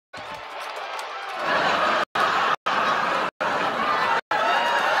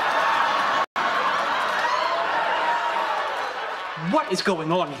What is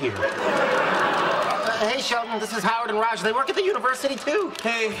going on here? Hey, Sheldon, this is Howard and Raj. They work at the university, too.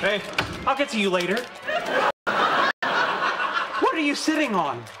 Hey, I'll get to you later. What are you sitting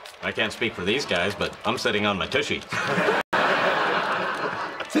on? I can't speak for these guys, but I'm sitting on my tushy.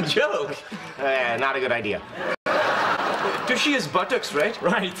 It's a joke. Not a good idea. Tushy is buttocks, right?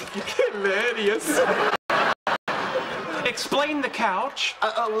 Right. Hilarious. Explain the couch.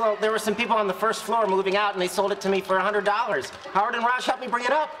 Well, there were some people on the first floor moving out, and they sold it to me for $100. Howard and Raj helped me bring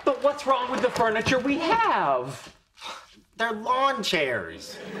it up. But what's wrong with the furniture we have? They're lawn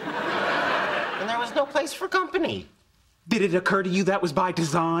chairs. And there was no place for company. Did it occur to you that was by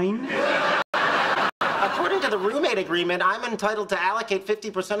design? According to the roommate agreement, I'm entitled to allocate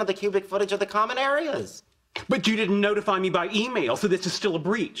 50% of the cubic footage of the common areas. But you didn't notify me by email, so this is still a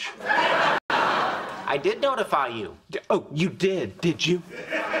breach. I did notify you. Oh, you did you?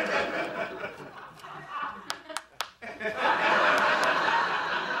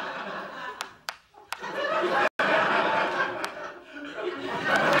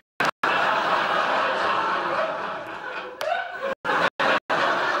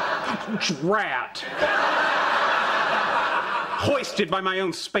 Rat. Hoisted by my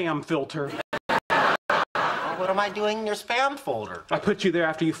own spam filter. What am I doing in your spam folder? I put you there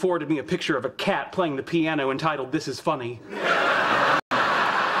after you forwarded me a picture of a cat playing the piano entitled "This is Funny." Oh,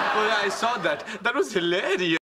 yeah, I saw that. That was hilarious.